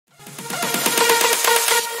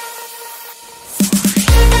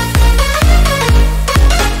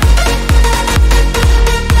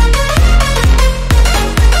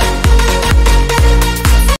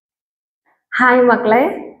Hi മക്കളെ.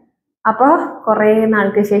 അപ്പോൾ കുറേ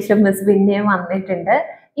നാൾക്ക് ശേഷം മിസ് പിന്നെയും വന്നിട്ടുണ്ട്.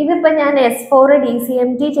 ഇതിപ്പോൾ ഞാൻ S4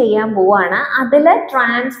 DCMT ചെയ്യാൻ പോവാണ്. അതിൽ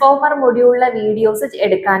ട്രാൻസ്ഫോമർ മൊഡ്യൂളിലെ വീഡിയോസ്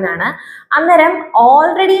എടുക്കാനാണ്. അന്നേരം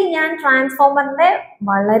ഓൾറെഡി ഞാൻ ട്രാൻസ്ഫോമറിൻ്റെ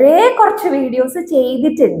വളരെ കുറച്ച് വീഡിയോസ്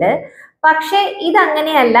ചെയ്തിട്ടുണ്ട്. പക്ഷേ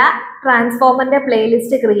ഇതങ്ങനെയല്ല. ട്രാൻസ്ഫോമറിൻ്റെ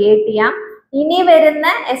പ്ലേലിസ്റ്റ് ക്രിയേറ്റ് ചെയ്യാം. ഇനി വരുന്ന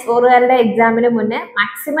S4കാരുടെ എക്സാമിന് മുന്നേ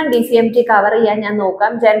മാക്സിമം DCMT കവർ ചെയ്യാൻ ഞാൻ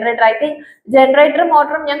നോക്കാം. ജനറേറ്റർ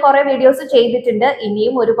മോട്ടറും ഞാൻ കുറെ വീഡിയോസ് ചെയ്തിട്ടുണ്ട്.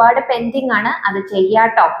 ഇനിയും ഒരുപാട് പെൻഡിങ് ആണ്, അത്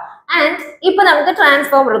ചെയ്യാട്ടോ. ആൻഡ് ഇപ്പൊ നമുക്ക്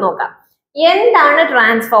ട്രാൻസ്ഫോമർ നോക്കാം. എന്താണ്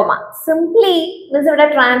ട്രാൻസ്ഫോമർ? സിംപ്ലി മിസ് ഇവിടെ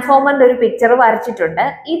ട്രാൻസ്ഫോമറിന്റെ ഒരു പിക്ചർ വരച്ചിട്ടുണ്ട്.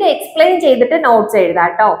 ഇത് എക്സ്പ്ലെയിൻ ചെയ്തിട്ട് notes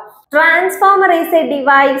എഴുതാട്ടോ. Transformer is a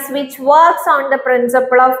device which works on the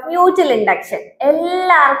principle of mutual induction.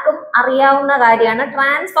 എല്ലാവർക്കും അറിയാവുന്ന കാര്യമാണ്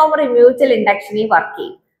ട്രാൻസ്ഫോമർ മ്യൂച്വൽ ഇൻഡക്ഷനിൽ വർക്ക്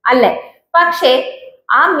ചെയ്യും അല്ലേ? പക്ഷേ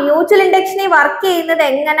ആ മ്യൂച്വൽ ഇൻഡക്ഷനിൽ വർക്ക് ചെയ്യുന്നത്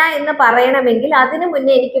എങ്ങനാ എന്ന് പറയണമെങ്കിൽ അതിനു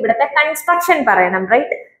മുന്നേ എനിക്ക് ഇവിടുത്തെ കൺസ്ട്രക്ഷൻ പറയണം,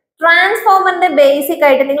 റൈറ്റ്? ട്രാൻസ്ഫോമറിന്റെ ബേസിക്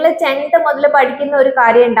ആയിട്ട് നിങ്ങൾ 10th മുതൽ പഠിക്കുന്ന ഒരു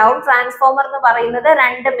കാര്യം ഉണ്ടാവും. ട്രാൻസ്ഫോമർ എന്ന് പറയുന്നത്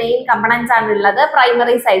രണ്ട് മെയിൻ കമ്പണൻസ് ആണ് ഉള്ളത്,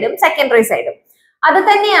 പ്രൈമറി സൈഡും സെക്കൻഡറി സൈഡും. അത്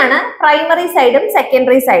തന്നെയാണ് പ്രൈമറി സൈഡും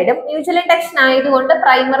സെക്കൻഡറി സൈഡും. മ്യൂച്വൽ ഇൻഡക്ഷൻ ആയതുകൊണ്ട്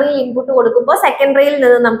പ്രൈമറിയിൽ ഇൻപുട്ട് കൊടുക്കുമ്പോൾ സെക്കൻഡറിയിൽ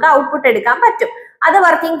നിന്ന് നമുക്ക് ഔട്ട്പുട്ട് എടുക്കാൻ പറ്റും. അത്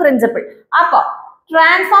വർക്കിംഗ് പ്രിൻസിപ്പിൾ. അപ്പോൾ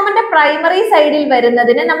ട്രാൻസ്ഫോമറിന്റെ പ്രൈമറി സൈഡിൽ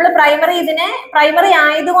വരുന്നതിന് നമ്മൾ പ്രൈമറി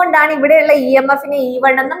ആയതുകൊണ്ടാണ് ഇവിടെയുള്ള EMF-നെ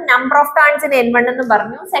E1 എന്നും നമ്പർ ഓഫ് ടേൺസിന് N1 എന്നും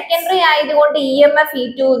പറഞ്ഞു. സെക്കൻഡറി ആയതുകൊണ്ട് EMF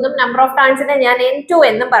E2 എന്നും നമ്പർ ഓഫ് ടേൺസിനെ ഞാൻ N2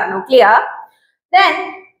 എന്നും പറഞ്ഞു. ക്ലിയർ? ദെൻ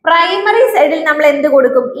പ്രൈമറി സൈഡിൽ നമ്മൾ എന്ത്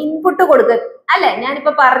കൊടുക്കും? ഇൻപുട്ട് കൊടുക്കും അല്ലെ?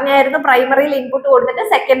 ഞാനിപ്പോ പറഞ്ഞായിരുന്നു പ്രൈമറിയിൽ ഇൻപുട്ട് കൊടുത്തിട്ട്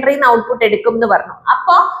സെക്കൻഡറിയിൽ നിന്ന് ഔട്ട്പുട്ട് എടുക്കും എന്ന് പറഞ്ഞു.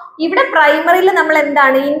 അപ്പോ ഇവിടെ പ്രൈമറിയിൽ നമ്മൾ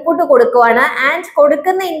എന്താണ്? ഇൻപുട്ട് കൊടുക്കുവാണ്. ആൻഡ്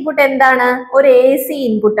കൊടുക്കുന്ന ഇൻപുട്ട് എന്താണ്? ഒരു AC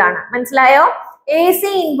ഇൻപുട്ട് ആണ്. മനസ്സിലായോ? AC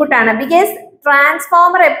ഇൻപുട്ട് ആണ്. ബിക്കോസ്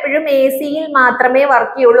ട്രാൻസ്ഫോമർ എപ്പോഴും AC-യിൽ മാത്രമേ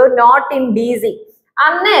വർക്ക് ചെയ്യുള്ളൂ, നോട്ട് ഇൻ DC.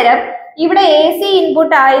 അന്നേരം ഇവിടെ AC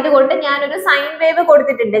ഇൻപുട്ട് ആയതുകൊണ്ട് ഞാനൊരു സൈൻ വേവ്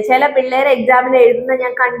കൊടുത്തിട്ടുണ്ട്. ചില പിള്ളേർ എക്സാമിന് എഴുതുന്ന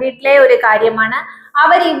ഞാൻ കണ്ടിട്ടില്ലേ ഒരു കാര്യമാണ്.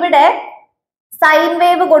 അവരിവിടെ സൈൻ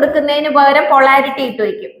വേവ് കൊടുക്കുന്നതിന് പകരം പൊളാരിറ്റി ഇട്ട്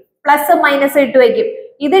വയ്ക്കും, പ്ലസ് മൈനസ് ഇട്ട് വയ്ക്കും.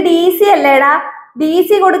 ഇത് DC അല്ലേടാ?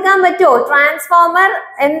 DC കൊടുക്കാൻ പറ്റുമോ? ട്രാൻസ്ഫോമർ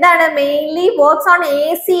എന്താണ്? മെയിൻലി വർക്ക്സ് ഓൺ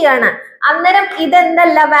AC ആണ്. അന്നേരം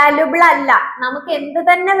ഇതെന്തല്ല? വാല്യുബിൾ അല്ല. നമുക്ക് എന്ത്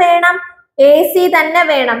തന്നെ വേണം? AC തന്നെ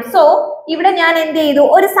വേണം. സോ ഇവിടെ ഞാൻ എന്ത് ചെയ്തു?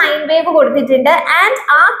 ഒരു സൈൻ വേവ് കൊടുത്തിട്ടുണ്ട്. ആൻഡ്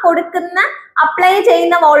ആ കൊടുക്കുന്ന അപ്ലൈ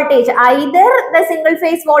ചെയ്യുന്ന voltage either the single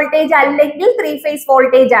phase voltage അല്ലെങ്കിൽ 3 ഫേസ്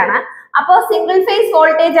വോൾട്ടേജ് ആണ്. അപ്പോൾ സിംഗിൾ ഫേസ്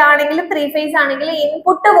വോൾട്ടേജ് ആണെങ്കിലും 3 ഫേസ് ആണെങ്കിലും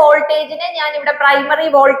ഇൻപുട്ട് വോൾട്ടേജിനെ ഞാൻ ഇവിടെ പ്രൈമറി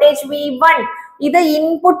വോൾട്ടേജ് V1, ഇത്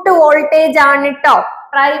ഇൻപുട്ട് വോൾട്ടേജ് ആണ് കേട്ടോ.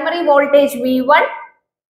 Primary voltage V1.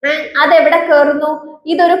 അതെവിടെ കയറുന്നു?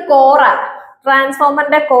 ഇതൊരു കോറാണ്,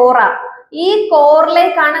 ട്രാൻസ്ഫോമറിന്റെ കോറാണ്. ഈ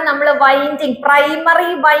കോറിലേക്കാണ് നമ്മൾ വൈൻഡിങ്,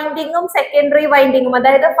 പ്രൈമറി വൈൻഡിങ്ങും സെക്കൻഡറി വൈൻഡിങ്ങും,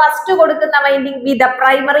 അതായത് ഫസ്റ്റ് കൊടുക്കുന്ന winding B the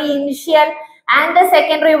primary initial and the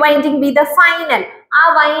secondary winding B the final. ആ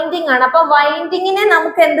വൈൻഡിങ് ആണ്. അപ്പൊ വൈൻഡിങ്ങിനെ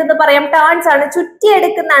നമുക്ക് എന്തെന്ന് പറയാം? ടേൺസ് ആണ്,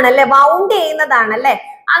 ചുറ്റിയെടുക്കുന്നതാണ് അല്ലെ? വൗണ്ട് ചെയ്യുന്നതാണ് അല്ലെ?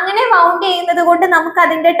 അങ്ങനെ വൗണ്ട് ചെയ്യുന്നത് കൊണ്ട് നമുക്ക്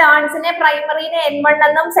അതിന്റെ ടേൺസിനെ പ്രൈമറിനെ N1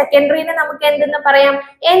 എന്നും സെക്കൻഡറിനെ നമുക്ക് എന്തെന്ന് പറയാം?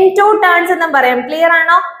 N2 ടേൺസ് എന്നും പറയാം. ക്ലിയർ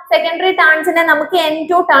ആണോ? സെക്കൻഡറി ടേൺസിനെ നമുക്ക്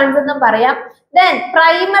N2 ടേൺസ് എന്നും പറയാം. ദെൻ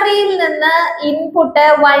പ്രൈമറിയിൽ നിന്ന് ഇൻപുട്ട്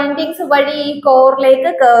വൈൻഡിങ്സ് വഴി ഈ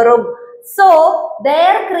കോറിലേക്ക് കയറും. So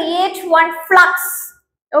there create one flux.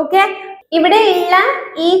 Okay, ഇവിടെയുള്ള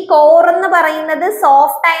ഈ കോർ എന്ന് പറയുന്നത്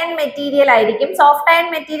സോഫ്റ്റ് അയൺ മെറ്റീരിയൽ ആയിരിക്കും. സോഫ്റ്റ് അയൺ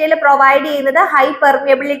മെറ്റീരിയൽ പ്രൊവൈഡ് ചെയ്യുന്നത് ഹൈ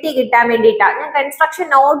പെർമിയബിലിറ്റി കിട്ടാൻ വേണ്ടിയിട്ടാണ്. ഞാൻ കൺസ്ട്രക്ഷൻ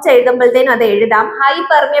നോട്ട്സ് എഴുതുമ്പോഴത്തേനും അത് എഴുതാം. ഹൈ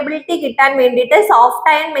പെർമിയബിലിറ്റി കിട്ടാൻ വേണ്ടിയിട്ട്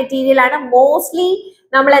സോഫ്റ്റ് അയൺ മെറ്റീരിയൽ ആണ് മോസ്റ്റ്ലി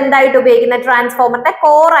നമ്മൾ എന്തായിട്ട് ഉപയോഗിക്കുന്നത്? ട്രാൻസ്ഫോമറിന്റെ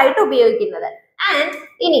കോർ ആയിട്ട് ഉപയോഗിക്കുന്നത്. ആൻഡ്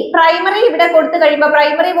ഇനി പ്രൈമറി ഇവിടെ കൊടുത്തു കഴിയുമ്പോൾ,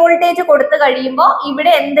 പ്രൈമറി വോൾട്ടേജ് കൊടുത്തു കഴിയുമ്പോൾ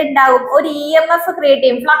ഇവിടെ എന്തുണ്ടാവും? ഒരു EMF ക്രിയേറ്റ്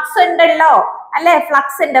ചെയ്യും. ഫ്ലക്സ് ഉണ്ടല്ലോ അല്ലെ?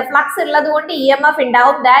 ഫ്ലക്സ് ഉണ്ട്. ഫ്ലക്സ് ഉള്ളത് കൊണ്ട് EMF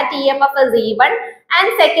ഉണ്ടാവും. That EMF is E1.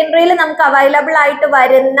 And സെക്കൻഡറിയിൽ നമുക്ക് അവൈലബിൾ ആയിട്ട്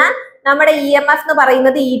വരുന്ന നമ്മുടെ EMF എന്ന്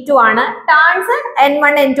പറയുന്നത് E2 ആണ്. ടേൺസ്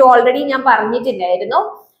N1 N2 ഓൾറെഡി ഞാൻ പറഞ്ഞിട്ടുണ്ടായിരുന്നു.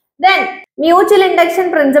 Then mutual induction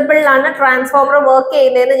പ്രിൻസിപ്പിളിലാണ് transformer work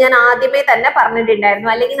ചെയ്യുന്നതെന്ന് ഞാൻ ആദ്യമേ തന്നെ പറഞ്ഞിട്ടുണ്ടായിരുന്നു.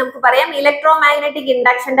 അല്ലെങ്കിൽ നമുക്ക് പറയാം ഇലക്ട്രോ മാഗ്നറ്റിക്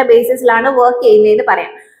ഇൻഡക്ഷന്റെ ബേസിസിലാണ് വർക്ക് ചെയ്യുന്നതെന്ന്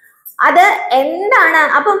പറയാം. അത് എന്താണ്?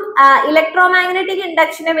 അപ്പം ഇലക്ട്രോ മാഗ്നറ്റിക്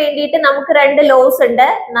ഇൻഡക്ഷന് വേണ്ടിയിട്ട് നമുക്ക് 2 ലോസ് ഉണ്ട്.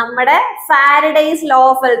 നമ്മുടെ Faraday's law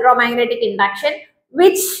of electro magnetic induction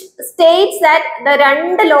which States that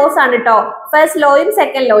 2 loss ആണ് കേട്ടോ, ഫസ്റ്റ് ലോയും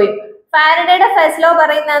സെക്കൻഡ് ലോയും. ഫാരഡേയുടെ ഫസ്റ്റ് ലോ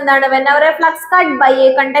പറയുന്നത് എന്താണ്? whenever a flux cut by a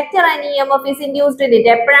conductor and EMF is induced in it.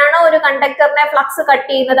 എപ്പോഴാണോ ഒരു കണ്ടക്ടറിനെ ഫ്ലക്സ് കട്ട്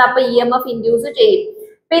ചെയ്യുന്നത് അപ്പോൾ EMF ഇൻഡ്യൂസ് ചെയ്യും.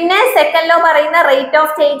 പിന്നെ സെക്കൻഡ് ലോ പറയുന്ന rate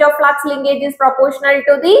of change of flux linkage is proportional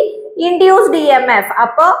to the induced EMF.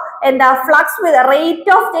 അപ്പോ എന്താ? Flux with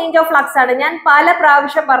rate of change of flux ആണ്. ഞാൻ പല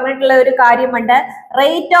പ്രാവശ്യം പറഞ്ഞിട്ടുള്ള ഒരു കാര്യമുണ്ട്,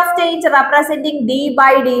 rate of change representing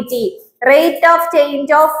D/dt. Rate of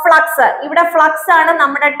change of flux. ഇവിടെ ഫ്ലക്സ് ആണ്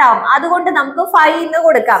നമ്മുടെ ടേം, അതുകൊണ്ട് നമുക്ക് ഫൈ എന്ന്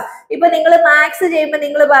കൊടുക്കാം. ഇപ്പൊ നിങ്ങൾ മാത്സ് ചെയ്യുമ്പോൾ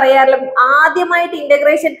നിങ്ങൾ പറയാറില്ല, ആദ്യമായിട്ട്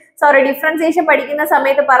ഡിഫറൻസിയേഷൻ പഠിക്കുന്ന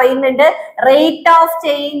സമയത്ത് പറയുന്നുണ്ട് റേറ്റ് ഓഫ്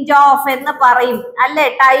ചേഞ്ച് ഓഫ് എന്ന് പറയും അല്ലെ.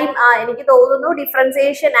 ടൈം എനിക്ക് തോന്നുന്നു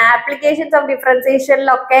ഡിഫറൻസിയേഷൻ ആപ്ലിക്കേഷൻസ് ഓഫ്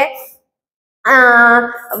ഡിഫറൻസിയേഷനിലൊക്കെ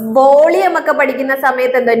വോളിയം ഒക്കെ പഠിക്കുന്ന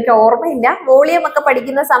സമയത്ത് എന്തോ എനിക്ക് ഓർമ്മയില്ല, വോളിയം ഒക്കെ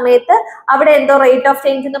പഠിക്കുന്ന സമയത്ത് അവിടെ എന്തോ റേറ്റ് ഓഫ്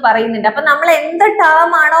ചേഞ്ച് എന്ന് പറയുന്നുണ്ട്. അപ്പൊ നമ്മൾ എന്ത്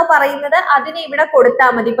ടേം ആണോ പറയുന്നത് അതിന് ഇവിടെ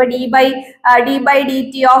കൊടുത്താൽ മതി. ഇപ്പൊ D by D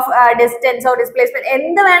T of distance or displacement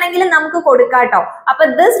എന്ത് വേണമെങ്കിലും നമുക്ക് കൊടുക്കാട്ടോ. അപ്പൊ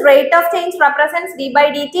this rate of change represents D by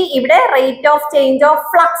D T. ഇവിടെ rate of change of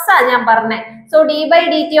flux ആ ഞാൻ പറഞ്ഞത്. So D by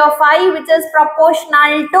D T of phi which is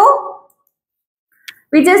proportional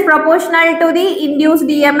to the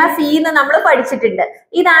induced EMF എന്ന് നമ്മൾ പഠിച്ചിട്ടുണ്ട്.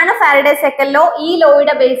 ഇതാണ് ഫാരഡേ സെക്കൻഡ് ലോ. ഈ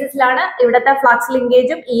ലോയുടെ ബേസിസിലാണ് ഇവിടുത്തെ ഫ്ലക്സ്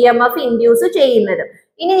ലിങ്കേജും EMF ഇൻഡ്യൂസ് ചെയ്യുന്നത്.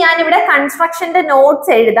 ഇനി ഞാൻ ഇവിടെ കൺസ്ട്രക്ഷന്റെ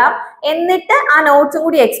നോട്ട്സ് എഴുതാം, എന്നിട്ട് ആ നോട്ട്സും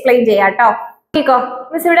കൂടി എക്സ്പ്ലെയിൻ ചെയ്യാം കേട്ടോ.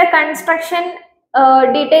 മിസ് ഇവിടെ കൺസ്ട്രക്ഷൻ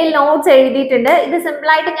ഡീറ്റെയിൽ നോട്ട്സ് എഴുതിയിട്ടുണ്ട്. ഇത്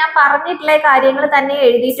സിമ്പിൾ ആയിട്ട് ഞാൻ പറഞ്ഞിട്ടുള്ള കാര്യങ്ങൾ തന്നെ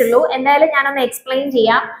എഴുതിയിട്ടുള്ളൂ. എന്തായാലും ഞാനൊന്ന് എക്സ്പ്ലെയിൻ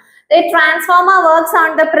ചെയ്യാം. The transformer works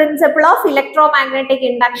on the principle of electromagnetic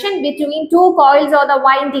induction between two coils or the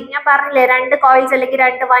winding. ഞാൻ പറഞ്ഞില്ലേ രണ്ട് കോയിൽസ് അല്ലെങ്കിൽ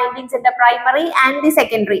രണ്ട് വൈൻഡിങ്സ് ഉണ്ട്, പ്രൈമറി ആൻഡ് ദി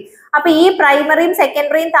സെക്കൻഡറി. അപ്പൊ ഈ പ്രൈമറിയും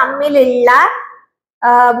സെക്കൻഡറിയും തമ്മിലുള്ള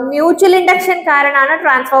മ്യൂച്വൽ ഇൻഡക്ഷൻ കാരണമാണ്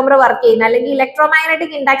ട്രാൻസ്ഫോമർ വർക്ക് ചെയ്യുന്നത്, അല്ലെങ്കിൽ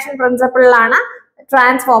ഇലക്ട്രോമാഗ്നറ്റിക് ഇൻഡക്ഷൻ പ്രിൻസിപ്പിളിലാണ്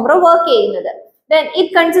ട്രാൻസ്ഫോമർ വർക്ക് ചെയ്യുന്നത്. Then it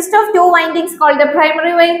consists of two windings called the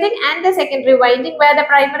primary winding and the secondary winding, where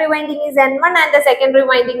the primary winding is N1 and the secondary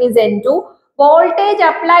winding is N2. Voltage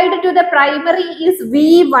applied to the primary is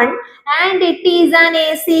V1 and it is an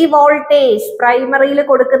AC voltage. Primary il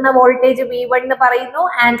kodukkunna voltage V1 എന്ന് പറയുന്നു,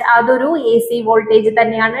 and അതൊരു AC voltage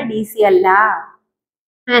തന്നെയാണ്, DC അല്ല.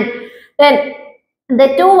 And then the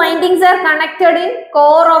two windings are connected in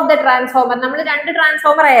core of the transformer. നമ്മൾ രണ്ട്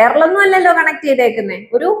transformer എയറിലൊന്നും അല്ലല്ലോ connect ചെയ്തേക്കുന്നത്,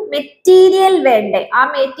 ഒരു മെറ്റീരിയൽ വേണ്ടേ, ആ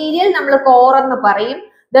മെറ്റീരിയൽ നമ്മൾ കോർ എന്ന് പറയും.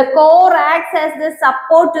 The core acts as the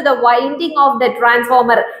support to the winding of the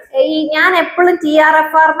transformer. ഞാൻ എപ്പോഴും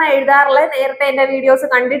TRFR എന്ന് എഴുതാറില്ല. നേരത്തെ എന്റെ വീഡിയോസ്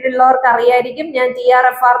കണ്ടിട്ടുള്ളവർക്ക് അറിയായിരിക്കും ഞാൻ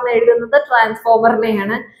TRFR എന്ന് എഴുതുന്നത്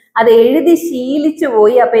ട്രാൻസ്ഫോമറിനെയാണ്. അത് എഴുതി ശീലിച്ചു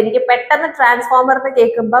പോയി. അപ്പൊ എനിക്ക് പെട്ടെന്ന് ട്രാൻസ്ഫോമർ എന്ന്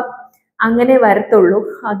കേൾക്കുമ്പം അങ്ങനെ വരത്തുള്ളൂ.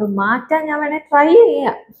 അത് മാറ്റാൻ ഞാൻ വേണേ ട്രൈ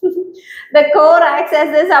ചെയ്യാം. The core acts as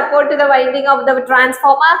the support to the winding of the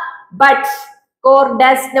transformer, but core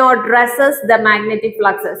does not resist the magnetic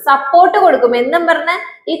flux. Support കൊടുക്കും എന്നും പറഞ്ഞ്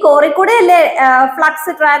ഈ കോറിൽ കൂടെ അല്ലേ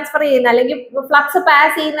ഫ്ലക്സ് ട്രാൻസ്ഫർ ചെയ്യുന്ന, അല്ലെങ്കിൽ ഫ്ലക്സ്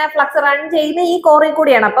പാസ് ചെയ്യുന്ന, ഫ്ലക്സ് റൺ ചെയ്യുന്ന ഈ കോറിൽ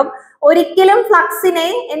കൂടിയാണ്. അപ്പം ഒരിക്കലും ഫ്ലക്സിനെ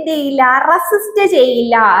എന്ത് ചെയ്യില്ല, റെസിസ്റ്റ്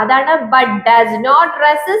ചെയ്യില്ല. അതാണ് but does not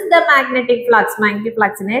resist the magnetic flux. Magnetic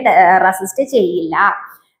ഫ്ലക്സിനെ resist ചെയ്യില്ല.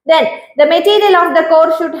 Then the material of the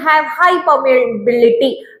core should have high permeability.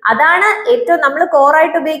 അതാണ് ഏറ്റവും നമ്മൾ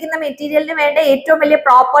കോറായിട്ട് ഉപയോഗിക്കുന്ന മെറ്റീരിയലിന് വേണ്ട ഏറ്റവും വലിയ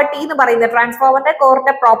പ്രോപ്പർട്ടി എന്ന് പറയുന്നത്. ട്രാൻസ്ഫോമറിന്റെ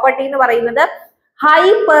കോറിന്റെ പ്രോപ്പർട്ടി എന്ന് പറയുന്നത് ഹൈ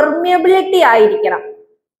പെർമിയബിലിറ്റി ആയിരിക്കണം.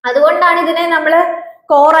 അതുകൊണ്ടാണ് ഇതിനെ നമ്മൾ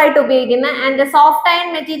കോറായിട്ട് ഉപയോഗിക്കുന്നത്. And the soft iron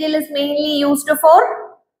material is mainly used for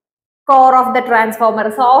core of the transformer.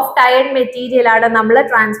 Soft iron material ആണ് നമ്മൾ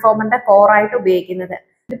ട്രാൻസ്ഫോമറിന്റെ കോറായിട്ട് ഉപയോഗിക്കുന്നത്.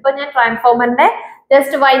 ഇപ്പൊ ഞാൻ ട്രാൻസ്ഫോമറിന്റെ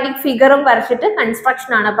ജസ്റ്റ് വൈൻഡിങ് ഫിഗറും വരച്ചിട്ട്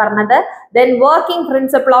കൺസ്ട്രക്ഷൻ ആണ് പറഞ്ഞത്. Then working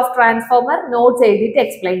principle of transformer notes എഴുതിയിട്ട്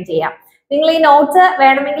എക്സ്പ്ലെയിൻ ചെയ്യാം. നിങ്ങൾ ഈ നോട്ട്സ്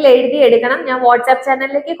വേണമെങ്കിൽ എഴുതി എടുക്കണം. ഞാൻ വാട്സ്ആപ്പ്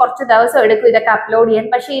ചാനലിലേക്ക് കുറച്ച് ദിവസം എടുക്കും ഇതൊക്കെ അപ്ലോഡ് ചെയ്യാൻ,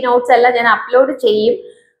 പക്ഷേ ഈ നോട്ട്സ് എല്ലാം ഞാൻ അപ്ലോഡ് ചെയ്യും.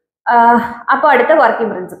 അപ്പൊ അടുത്ത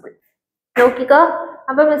വർക്കിംഗ് പ്രിൻസിപ്പിൾ നോക്കിക്കോ.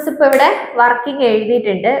 അപ്പൊ മിസ് ഇപ്പൊ ഇവിടെ വർക്കിംഗ്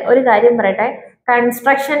എഴുതിയിട്ടുണ്ട്. ഒരു കാര്യം പറയട്ടെ,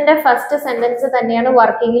 കൺസ്ട്രക്ഷന്റെ ഫസ്റ്റ് സെന്റൻസ് തന്നെയാണ്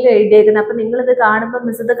വർക്കിംഗിൽ എഴുതിയേക്കുന്നത്. അപ്പൊ നിങ്ങൾ ഇത് കാണുമ്പോൾ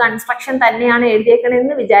മിസ് ഇത് കൺസ്ട്രക്ഷൻ തന്നെയാണ്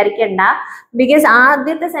എഴുതിയേക്കണെന്ന് വിചാരിക്കേണ്ട. ബിക്കോസ്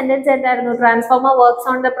ആദ്യത്തെ സെന്റൻസ് എന്തായിരുന്നു, transformer works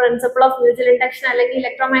on the principle of mutual induction അല്ലെങ്കിൽ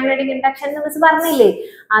ഇലക്ട്രോമാഗ്നറ്റിക് ഇൻഡക്ഷൻ എന്ന് മിസ് പറഞ്ഞില്ലേ,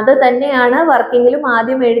 അത് തന്നെയാണ് വർക്കിംഗിലും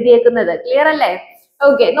ആദ്യം എഴുതിയേക്കുന്നത്. ക്ലിയർ അല്ലേ?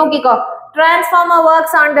 ഓക്കെ, നോക്കിക്കോ. Transformer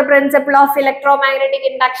works on the principle of electromagnetic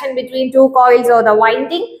induction between two coils or the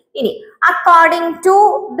winding. ഇനി according to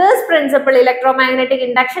this principle, electromagnetic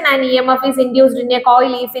induction and EMF is induced in a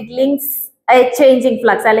coil if it links a changing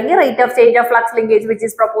flux, അല്ലെങ്കിൽ rate of change of flux linkage which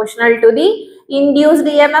is proportional to the induced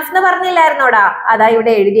EMF എന്ന് പറഞ്ഞില്ലായിരുന്നോടാ, അതാ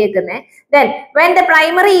ഇവിടെ എഴുതിയേക്കുന്നത്. Then when the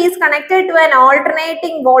primary is connected to an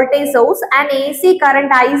alternating voltage source, an AC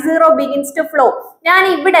current I0 begins to flow. ഞാൻ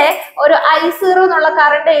ഇവിടെ ഒരു I0 എന്നുള്ള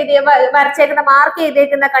current വരച്ചേക്കുന്ന mark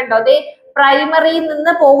ചെയ്തേക്കുന്ന കണ്ടോ, ദേ പ്രൈമറിയിൽ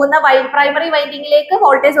നിന്ന് പോകുന്ന പ്രൈമറി വൈൻഡിങ്ങിലേക്ക്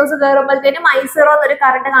വോൾട്ടേജ് സോഴ്സ് കയറുമ്പോഴത്തേനും I0 എന്നൊരു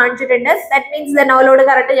കറണ്ട് കാണിച്ചിട്ടുണ്ട്. That means the no load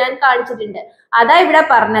current ഞാൻ കാണിച്ചിട്ടുണ്ട്. അതാ ഇവിടെ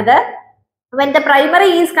പറഞ്ഞത്. When the primary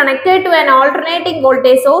is connected to an alternating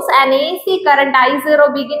voltage source, an AC current I0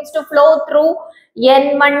 begins to flow through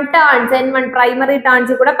N1 turns. N1 primary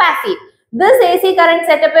turns kuda passive. This AC current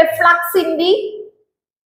set up a flux in the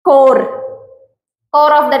core.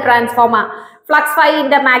 core of the transformer. Flux phi in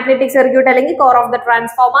the magnetic circuit അല്ലെങ്കിൽ core of the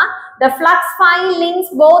transformer. The flux phi links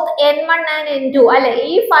both N1 and N2. അല്ലെ,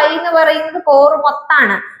 ഈ phi എന്ന് പറയുന്നത് core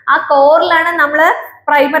മൊത്തമാണ്. ആ കോറിലാണ് നമ്മൾ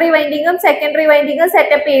primary വൈൻഡിങ്ങും secondary വൈൻഡിങ്ങും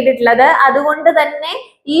setup ചെയ്തിട്ടുള്ളത്. അതുകൊണ്ട് തന്നെ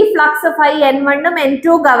ഈ ഫ്ലക്സ് phi N1 ഉം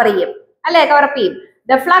N2 കവർ ചെയ്യും, അല്ലെ, കവർ ചെയ്യും.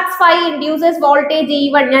 The flux phi induces voltage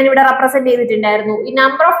E1. ഞാൻ ഇവിടെ റെപ്രസെന്റ് ചെയ്തിട്ടുണ്ടായിരുന്നു. ഈ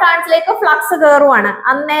നമ്പർ ഓഫ് ടേൺസിലേക്ക് ഫ്ലക്സ് കയറുവാണ്,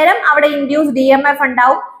 അന്നേരം അവിടെ ഇൻഡ്യൂസ് DMF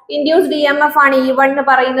ഉണ്ടാവും. ഇൻഡ്യൂസ്ഡ് EMF ആണ് E1 എന്ന്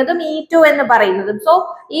പറയുന്നതും E2 എന്ന് പറയുന്നതും. സോ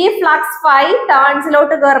ഈ ഫ്ലക്സ് phi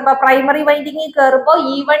ടേൺസിലോട്ട് കയറുമ്പോൾ, പ്രൈമറി വൈൻഡിങ്ങിൽ കയറുമ്പോൾ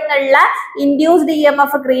E1 എന്നുള്ള ഇൻഡ്യൂസ്ഡ്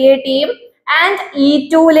EMF ക്രിയേറ്റ് ചെയ്യും. ആൻഡ്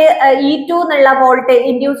E2 എന്നുള്ള voltage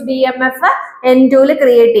induced EMF N2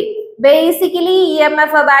 create ചെയ്യും. Basically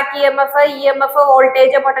EMF, back EMF,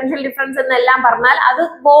 voltage, potential difference എന്നെല്ലാം പറഞ്ഞാൽ അത്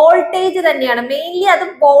വോൾട്ടേജ് തന്നെയാണ്. മെയിൻലി അത്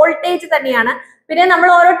വോൾട്ടേജ് തന്നെയാണ്. പിന്നെ നമ്മൾ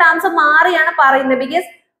ഓരോ ടേംസ് മാറിയാണ് പറയുന്നത്. ബിക്കോസ്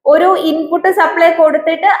ഒരു ഇൻപുട്ട് സപ്ലൈ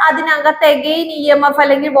കൊടുത്തിട്ട് അതിനകത്ത് അഗെയിൻ EMF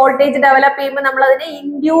അല്ലെങ്കിൽ വോൾട്ടേജ് ഡെവലപ്പ് ചെയ്യുമ്പോൾ നമ്മൾ അതിനെ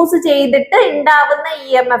ഇൻഡ്യൂസ് ചെയ്തിട്ട് ഉണ്ടാവുന്ന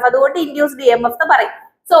EMF, അതുകൊണ്ട് ഇൻഡ്യൂസ്ഡ് EMF എന്ന് പറയും.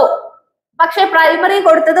 സോ പക്ഷെ പ്രൈമറി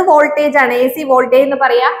കൊടുത്തത് വോൾട്ടേജ് ആണ്, AC വോൾട്ടേജ് എന്ന്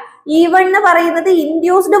പറയാ. E1 എന്ന് പറയുന്നത്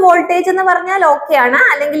ഇൻഡ്യൂസ്ഡ് വോൾട്ടേജ് എന്ന് പറഞ്ഞാൽ ഓക്കെയാണ്,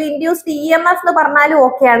 അല്ലെങ്കിൽ ഇൻഡ്യൂസ്ഡ് EMF എന്ന് പറഞ്ഞാലും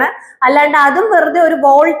ഓക്കെയാണ്. അല്ലാണ്ട് അതും വെറുതെ ഒരു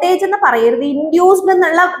വോൾട്ടേജ് എന്ന് പറയരുത്, ഇൻഡ്യൂസ്ഡ്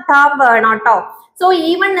എന്നുള്ള ടേം വേണം കേട്ടോ. So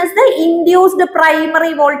E1 is the induced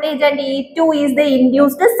primary voltage and E2 is the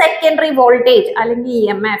induced secondary voltage അല്ലെങ്കിൽ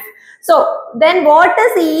EMF. So then what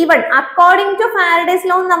is E1? According to Faraday's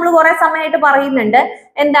law നമ്മൾ കുറെ സമയമായിട്ട് പറയുന്നുണ്ട്.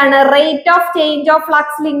 എന്താണ്? Rate of change of flux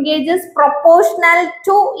linkage is proportional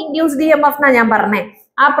to induced EMF എന്നാ ഞാൻ പറഞ്ഞേ.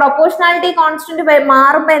 ആ പ്രൊപ്പോർഷണാലിറ്റി കോൺസ്റ്റന്റ്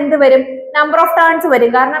മാറുമ്പോൾ എന്ത് വരും? നമ്പർ ഓഫ് ടേൺസ് വരും.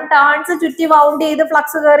 കാരണം ടേൺസ് ചുറ്റി വൗണ്ട് ചെയ്ത്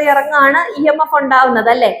ഫ്ലക്സ് കയറി ഇറങ്ങാണ് EMF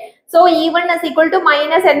ഉണ്ടാവുന്നത്, അല്ലേ? So E1 is equal to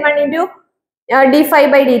minus N1 into d5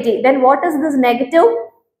 by dt. Then what is this negative?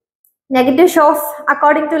 Negative shows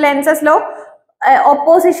according to Lenz's law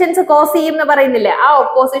oppositions cos E എന്ന് പറയുന്നില്ലേ, ആ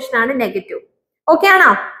opposition ആണ് നെഗറ്റീവ്. ഓക്കെ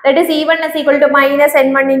ആണോ? That is E1 is equal to minus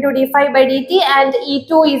N1 into d5 by dt and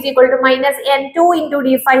E2 is equal to minus N2 into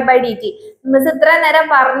d5 by dt. Miss ഇത്ര നേരം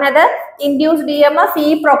പറഞ്ഞത് induced EMF E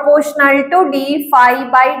proportional to d5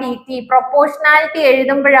 by dt. Proportionality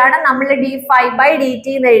എഴുതുമ്പോഴാണ് നമ്മൾ d5 by dt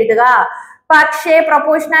എന്ന് എഴുതുക. പക്ഷേ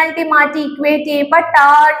proportionality മാറ്റി equate ചെയ്യുമ്പോൾ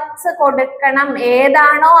turns കൊടുക്കണം.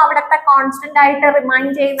 ഏതാണോ അവിടുത്തെ കോൺസ്റ്റന്റ് ആയിട്ട്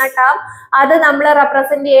റിമൈൻഡ് ചെയ്യുന്ന ടേം അത് നമ്മൾ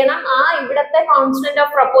റെപ്രസെന്റ് ചെയ്യണം. ആ ഇവിടുത്തെ constant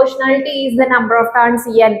of proportionality is the number of turns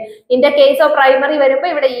N. In the case of primary വരുമ്പോൾ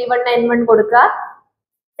ഇവിടെ E1 N1 കൊടുക്കുക,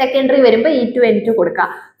 സെക്കൻഡറി വരുമ്പോൾ E2 N2 കൊടുക്കുക.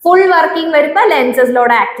 ഫുൾ വർക്കിംഗ് വരുമ്പോൾ ലെൻസസ്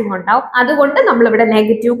ലോഡ് ആക്ടിംഗ് ഉണ്ടാവും. അതുകൊണ്ട് നമ്മൾ ഇവിടെ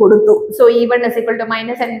നെഗറ്റീവ് കൊടുത്തു. So E1 is equal to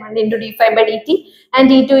minus N1 into d5 by dt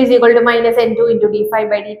and E2 is equal to minus N2 into d5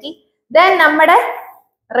 by dt. Then നമ്മുടെ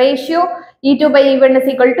ratio E2 by E1 is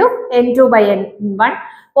equal to N2 by N1.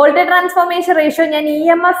 Voltage transformation ratio ഞാൻ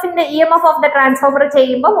EMF of the transformer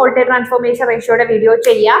ചെയ്യുമ്പോൾ voltage transformation റേഷ്യോയുടെ video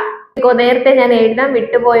ചെയ്യാം. നേരത്തെ ഞാൻ എഴുതാൻ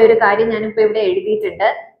വിട്ടുപോയ ഒരു കാര്യം ഞാനിപ്പോ ഇവിടെ എഴുതിയിട്ടുണ്ട്.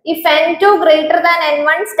 If N2 greater than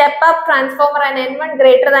N1 step up transformer and N1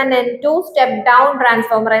 greater than N2 step down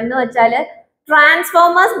transformer എന്ന് വെച്ചാൽ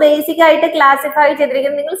ട്രാൻസ്ഫോമേഴ്സ് ബേസിക് ആയിട്ട് ക്ലാസിഫൈ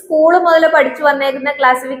ചെയ്തിരിക്കുന്നത് നിങ്ങൾ സ്കൂൾ മുതൽ പഠിച്ചു വന്നേക്കുന്ന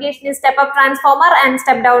classification step up transformer and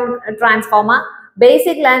step down transformer.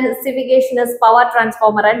 Basic classification is power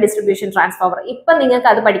transformer and distribution transformer. ഇപ്പൊ നിങ്ങൾക്ക്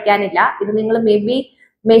അത് പഠിക്കാനില്ല. ഇത് നിങ്ങൾ മേ ബി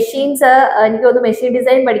മെഷീൻസ്, എനിക്ക് തോന്നുന്നു മെഷീൻ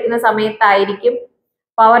ഡിസൈൻ പഠിക്കുന്ന സമയത്തായിരിക്കും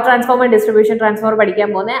പവർ ട്രാൻസ്ഫോമർ ഡിസ്ട്രിബ്യൂഷൻ ട്രാൻസ്ഫോമർ പഠിക്കാൻ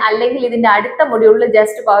പോകുന്നത്. അല്ലെങ്കിൽ ഇതിന്റെ അടുത്ത മൊഡ്യൂളിൽ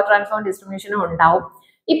ജസ്റ്റ് പവർ ട്രാൻസ്ഫോമർ ഡിസ്ട്രിബ്യൂഷനും ഉണ്ടാവും.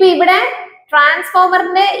 ഇപ്പൊ ഇവിടെ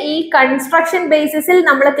ട്രാൻസ്ഫോമറിന്റെ ഈ കൺസ്ട്രക്ഷൻ ബേസിസിൽ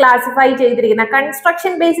നമ്മൾ ക്ലാസിഫൈ ചെയ്തിരിക്കുന്ന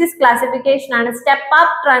കൺസ്ട്രക്ഷൻ ബേസിസ് ക്ലാസിഫിക്കേഷൻ ആണ് step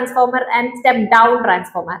up transformer and step down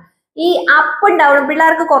transformer. ഈ അപ്പും ഡൗണും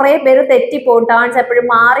പിള്ളേർക്ക് കുറെ പേര് തെറ്റിപ്പോകും. ടേൺസ് എപ്പോഴും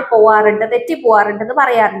മാറിപ്പോവാറുണ്ട്, തെറ്റിപ്പോവാറുണ്ട് എന്ന്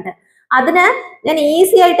പറയാറുണ്ട്. അതിന് ഞാൻ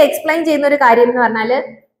ഈസി ആയിട്ട് എക്സ്പ്ലെയിൻ ചെയ്യുന്ന ഒരു കാര്യം എന്ന് പറഞ്ഞാല്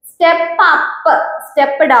സ്റ്റെപ്പ് അപ്പ്,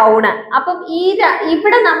 സ്റ്റെപ്പ് ഡൗൺ. അപ്പം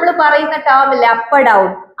ഇവിടെ നമ്മൾ പറയുന്ന ടേം ഇല്ലേ അപ്പ് ഡൗൺ,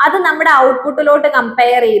 അത് നമ്മുടെ ഔട്ട്പുട്ടിലോട്ട്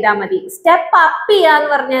കമ്പയർ ചെയ്താൽ മതി. സ്റ്റെപ്പ് അപ്പ് ചെയ്യാന്ന്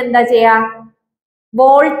പറഞ്ഞാൽ എന്താ ചെയ്യാ?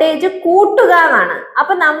 വോൾട്ടേജ് കൂട്ടുക എന്നാണ്.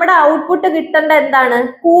 അപ്പൊ നമ്മുടെ ഔട്ട്പുട്ട് കിട്ടേണ്ട എന്താണ്?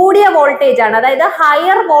 കൂടിയ വോൾട്ടേജ് ആണ്. അതായത്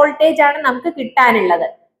ഹയർ വോൾട്ടേജ് ആണ് നമുക്ക് കിട്ടാനുള്ളത്.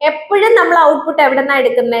 എപ്പോഴും നമ്മൾ ഔട്ട്പുട്ട് എവിടെ നിന്നാ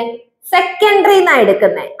എടുക്കുന്നത്? സെക്കൻഡറി എന്നാ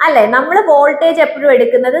എടുക്കുന്നത്, അല്ലെ? നമ്മൾ വോൾട്ടേജ് എപ്പോഴും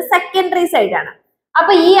എടുക്കുന്നത് സെക്കൻഡറി സൈഡ് ആണ്.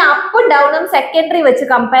 അപ്പൊ ഈ അപ്പും ഡൗണും സെക്കൻഡറി വെച്ച്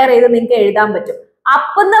കമ്പയർ ചെയ്ത് നിങ്ങൾക്ക് എഴുതാൻ പറ്റും.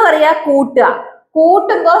 അപ്പ് എന്ന് പറയാ കൂട്ടുക,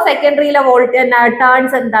 കൂട്ടുമ്പോ സെക്കൻഡറിയിലെ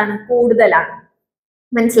ടേൺസ് എന്താണ്? കൂടുതലാണ്.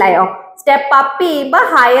 മനസ്സിലായോ? സ്റ്റെപ്പ് അപ്പ് ചെയ്യുമ്പോ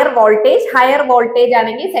ഹയർ വോൾട്ടേജ്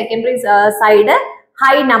ആണെങ്കിൽ secondary side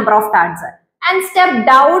high number of turns. And step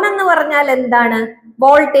down എന്ന് പറഞ്ഞാൽ എന്താണ്?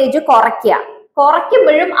 വോൾട്ടേജ്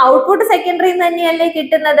കുറയ്ക്കുമ്പോഴും ഔട്ട്പുട്ട് സെക്കൻഡറിയിൽ തന്നെയല്ലേ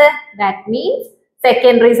കിട്ടുന്നത്. ദാറ്റ് മീൻസ്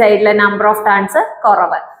സെക്കൻഡറി സൈഡിലെ നമ്പർ ഓഫ് ടേൺസ്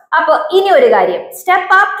കുറവ്. അപ്പൊ ഇനി ഒരു കാര്യം,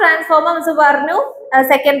 സ്റ്റെപ്പ് അപ്പ് ട്രാൻസ്ഫോമർ മിസ് പറഞ്ഞു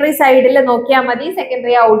സെക്കൻഡറി സൈഡിൽ നോക്കിയാൽ മതി,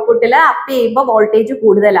 സെക്കൻഡറി ഔട്ട്പുട്ടിൽ അപ്പ് ചെയ്യുമ്പോൾ വോൾട്ടേജ്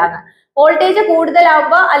കൂടുതലാണ്. വോൾട്ടേജ്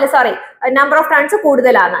കൂടുതലാവുമ്പോൾ നമ്പർ ഓഫ് ടേൺസ്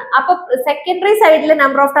കൂടുതലാണ്. അപ്പൊ സെക്കൻഡറി സൈഡിൽ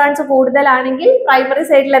നമ്പർ ഓഫ് ടേൺസ് കൂടുതലാണെങ്കിൽ പ്രൈമറി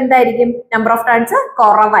സൈഡിൽ എന്തായിരിക്കും? നമ്പർ ഓഫ് ടേൺസ്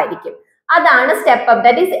കുറവായിരിക്കും. അതാണ് step up.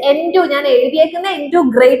 That is N2. ഞാൻ എഴുതിയേക്കുന്ന N2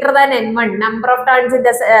 greater than N1. Number of turns in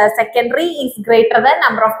the secondary is greater than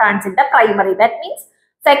number of turns in the primary. That means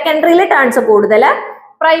സെക്കൻഡറിയിൽ turns കൂടുതൽ,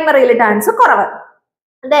 പ്രൈമറിയിൽ turns കുറവ്.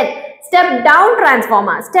 Then step down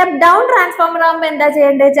transformer. Step down transformer ആകുമ്പോൾ എന്താ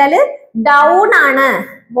ചെയ്യേണ്ടത് വെച്ചാൽ down ആണ്,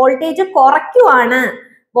 voltage കുറയ്ക്കുവാണ്.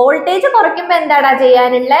 Voltage കുറയ്ക്കുമ്പോൾ എന്താടാ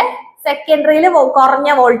ചെയ്യാനുള്ളത്? സെക്കൻഡറിയിൽ കുറഞ്ഞ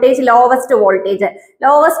വോൾട്ടേജ്,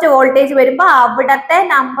 ലോവസ്റ്റ് വോൾട്ടേജ് വരുമ്പോൾ അവിടത്തെ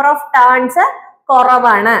നമ്പർ ഓഫ് ടേൺസ്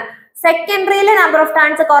കുറവാണ്. സെക്കൻഡറിയിലെ number of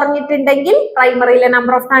turns കുറഞ്ഞിട്ടുണ്ടെങ്കിൽ പ്രൈമറിയിലെ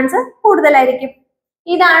number of turns കൂടുതലായിരിക്കും.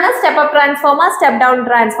 ഇതാണ് step up transformer, step down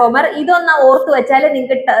transformer. ഇതൊന്ന് ഓർത്ത് വെച്ചാൽ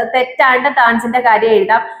നിങ്ങൾക്ക് തെറ്റാണ്ട് ടേൺസിന്റെ കാര്യം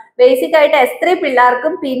എഴുതാം. ബേസിക് ആയിട്ട് S3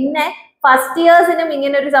 പിള്ളേർക്കും പിന്നെ ഫസ്റ്റ് ഇയേഴ്സിനും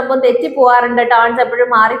ഇങ്ങനെ ഒരു സംഭവം തെറ്റി പോവാറുണ്ട്, ടേൺസ്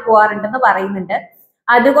എപ്പോഴും മാറി പോവാറുണ്ടെന്ന് പറയുന്നുണ്ട്.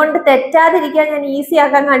 അതുകൊണ്ട് തെറ്റാതിരിക്കാൻ ഞാൻ ഈസി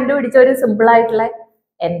ആക്കാൻ കണ്ടുപിടിച്ച ഒരു സിമ്പിൾ ആയിട്ടുള്ള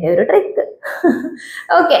എന്റെ ഒരു ട്രിക്ക്.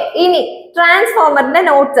 ഓക്കെ, ഇനി ട്രാൻസ്ഫോമറിന്റെ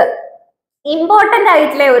നോട്ട്സ്. ഇമ്പോർട്ടന്റ്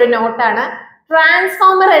ആയിട്ടുള്ള ഒരു നോട്ടാണ്.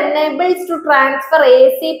 Transformer enables to transfer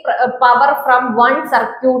AC power from one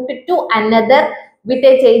circuit to another with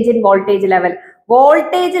a change in voltage level.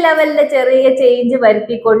 Voltage ലെവലിൽ ചെറിയ ചേഞ്ച്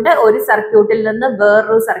വരുത്തിക്കൊണ്ട് ഒരു സർക്യൂട്ടിൽ നിന്ന്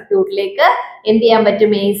വേറൊരു സർക്യൂട്ടിലേക്ക് എന്ത് ചെയ്യാൻ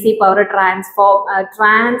പറ്റും? AC പവർ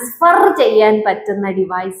ട്രാൻസ്ഫർ ചെയ്യാൻ പറ്റുന്ന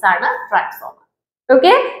ഡിവൈസ് ആണ് transformer.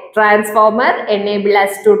 Okay, transformer enable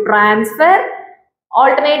us to transfer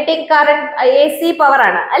alternating current, AC power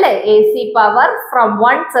ആണ് അല്ലെ, AC power from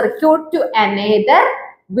one circuit to another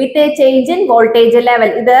with a change in voltage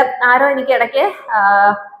level. ഇത് ആരോ എനിക്ക് ഇടയ്ക്ക്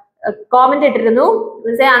കോമന്റ് ഇട്ടിരുന്നു,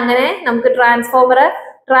 അങ്ങനെ നമുക്ക് ട്രാൻസ്ഫോമർ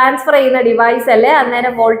ട്രാൻസ്ഫർ ചെയ്യുന്ന ഡിവൈസ് അല്ലേ,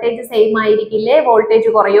 അന്നേരം വോൾട്ടേജ് സെയിം ആയിരിക്കില്ലേ, വോൾട്ടേജ്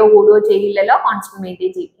കുറയോ കൂടുകയോ ചെയ്യില്ലല്ലോ, കോൺസ്റ്റന്റ്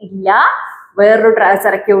മെയിൻറ്റെയിൻ ചെയ്യില്ല. വേറൊരു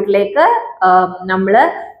സർക്യൂട്ടിലേക്ക് നമ്മൾ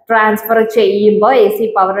ട്രാൻസ്ഫർ ചെയ്യുമ്പോൾ, AC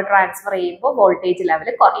പവർ ട്രാൻസ്ഫർ ചെയ്യുമ്പോൾ വോൾട്ടേജ്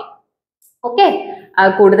ലെവൽ കുറയും. ഓക്കെ,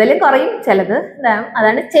 കൂടുതലും കുറയും, ചിലത്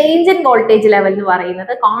അതാണ് ചേഞ്ച് ഇൻ വോൾട്ടേജ് ലെവൽ എന്ന്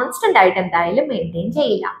പറയുന്നത്. കോൺസ്റ്റന്റ് ആയിട്ട് എന്തായാലും മെയിൻറ്റെയിൻ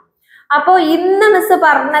ചെയ്യില്ല. അപ്പോൾ ഇന്ന് മിസ്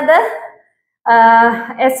പറഞ്ഞത്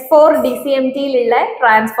S4 DCMTയിലുള്ള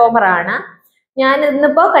ട്രാൻസ്ഫോമർ ആണ്. ഞാൻ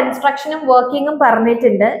ഇന്നിപ്പോ കൺസ്ട്രക്ഷനും വർക്കിങ്ങും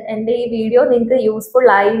പറഞ്ഞിട്ടുണ്ട്. എൻ്റെ ഈ വീഡിയോ നിങ്ങൾക്ക് യൂസ്ഫുൾ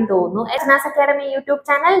ആയി തോന്നുന്നു. അർച്ചനാസ് അക്കാഡമി യൂട്യൂബ്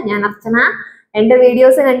ചാനൽ, ഞാൻ അർച്ചന. എൻ്റെ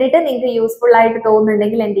വീഡിയോസ് കണ്ടിട്ട് നിങ്ങൾക്ക് യൂസ്ഫുൾ ആയിട്ട്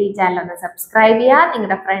തോന്നുന്നുണ്ടെങ്കിൽ എൻ്റെ ഈ ചാനൽ ഒന്ന് സബ്സ്ക്രൈബ് ചെയ്യുക,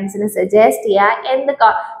 നിങ്ങളുടെ ഫ്രണ്ട്സിന് സജസ്റ്റ് ചെയ്യുക. എന്ത്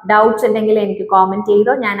ഡൗട്ട്സ് ഉണ്ടെങ്കിൽ എനിക്ക് കോമെന്റ്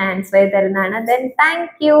ചെയ്തോ, ഞാൻ ആൻസർ ചെയ്ത് തരുന്നതാണ്. Then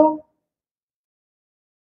thank you.